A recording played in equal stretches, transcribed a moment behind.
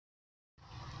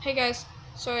Hey guys,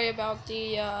 sorry about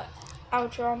the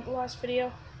outro on the last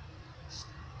video.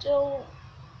 Still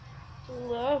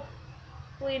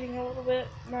bleeding a little bit,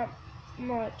 not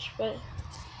much, but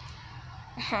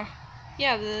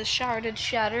yeah, the shower did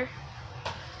shatter.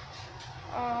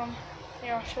 Yeah,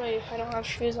 I'll show you. I don't have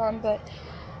shoes on, but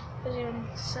as you can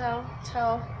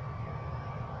tell,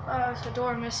 there's a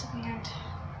door missing and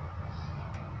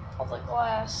all the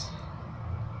glass.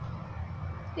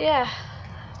 Yeah,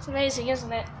 it's amazing,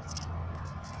 isn't it?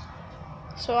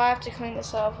 So I have to clean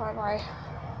this up, aren't I?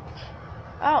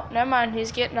 Oh, never mind.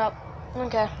 He's getting up.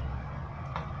 Okay.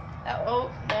 Oh,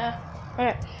 yeah.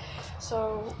 Okay.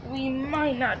 So we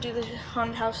might not do the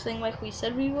haunted house thing like we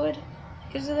said we would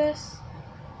because of this.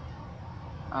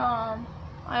 I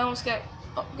almost got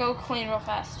go clean real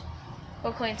fast.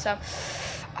 Go clean some.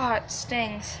 Ah, it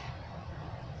stings.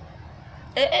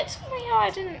 It's funny how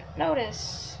I didn't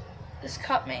notice. This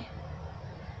cut me.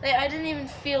 Like, I didn't even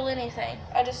feel anything.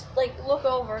 I just look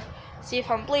over, see if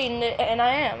I'm bleeding, and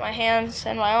I am. My hands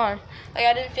and my arm. Like,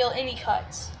 I didn't feel any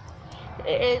cuts.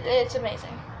 It's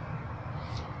amazing.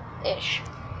 Ish.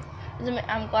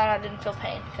 I'm glad I didn't feel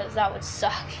pain because that would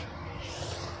suck.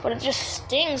 But it just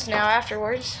stings now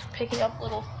afterwards, picking up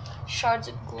little shards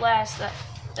of glass that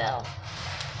fell.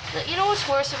 You know what's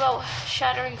worse about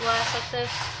shattering glass like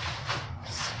this?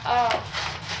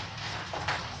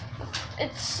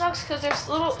 It sucks because there's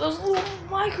those little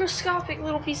microscopic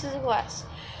little pieces of glass.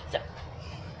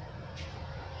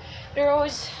 They're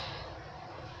always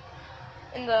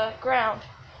in the ground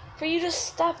for you to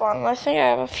step on. I think I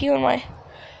have a few in my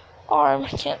arm. I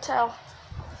can't tell.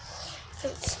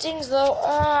 It stings though.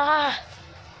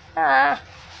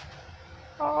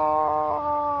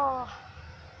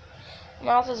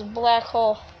 Mouth is a black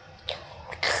hole.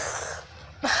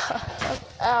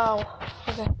 Ow.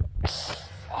 Okay.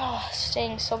 Oh, it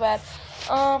stings so bad.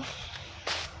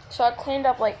 So I cleaned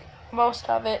up most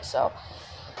of it.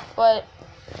 But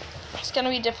it's gonna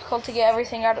be difficult to get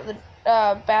everything out of the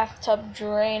bathtub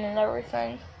drain and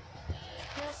everything.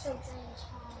 Bathtub drain is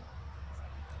fine.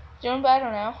 Doing better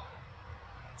now.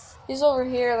 He's over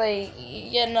here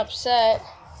getting upset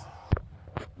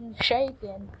and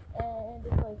shaking and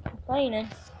just complaining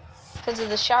because of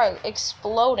the shower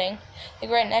exploding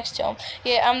right next to him.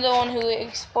 Yeah, I'm the one who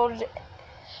exploded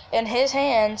in his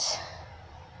hands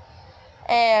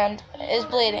and is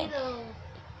bleeding.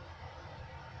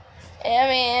 I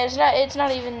mean, it's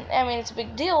not even, I mean, it's a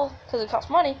big deal because it costs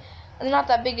money. It's not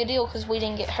that big a deal because we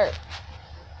didn't get hurt.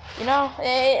 You know,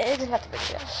 it's not that big a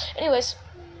deal. Anyways,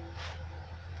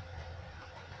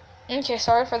 okay,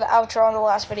 sorry for the outro on the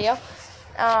last video,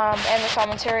 and the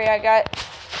commentary I got.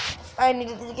 I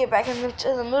needed to get back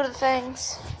into the mood of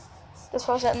things. Just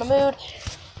wasn't in the mood.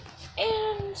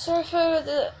 And sorry for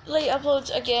the late uploads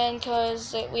again,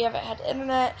 because we haven't had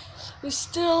internet. We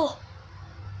still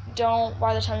don't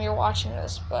by the time you're watching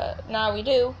this, but now we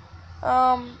do.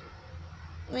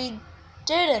 We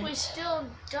didn't. We still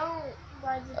don't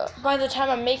by the time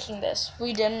I'm making this.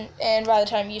 We didn't, and by the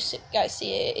time you guys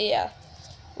see it, yeah,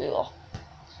 we will.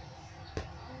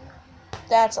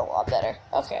 That's a lot better.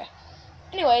 Okay.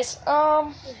 Anyways,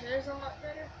 Your hair's a lot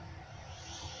better.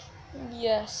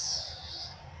 Yes.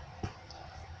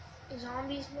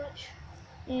 Zombies much?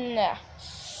 Nah.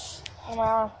 Oh my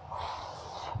arm.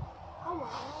 Oh my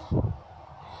God.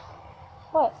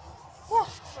 What? Yeah.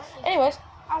 Anyways,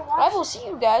 I will see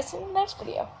you guys in the next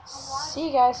video. See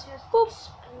you guys. Boop.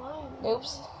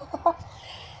 Oops.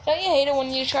 Don't you hate it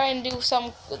when you try and do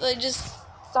some, don't you just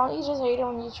hate it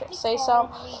when you say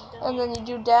something and then you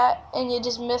do that and you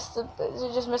just miss the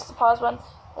pause button?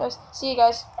 Anyways, see you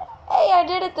guys. Hey, I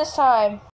did it this time.